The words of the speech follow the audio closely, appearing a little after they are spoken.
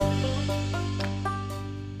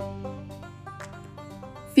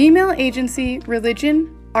Female agency,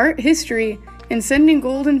 religion, art history, and sending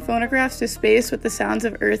golden phonographs to space with the sounds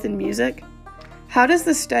of earth and music? How does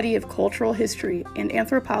the study of cultural history and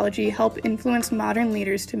anthropology help influence modern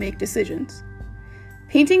leaders to make decisions?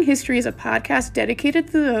 Painting History is a podcast dedicated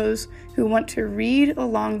to those who want to read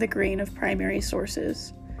along the grain of primary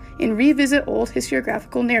sources and revisit old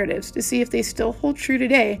historiographical narratives to see if they still hold true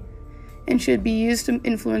today and should be used to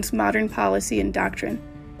influence modern policy and doctrine.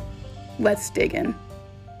 Let's dig in.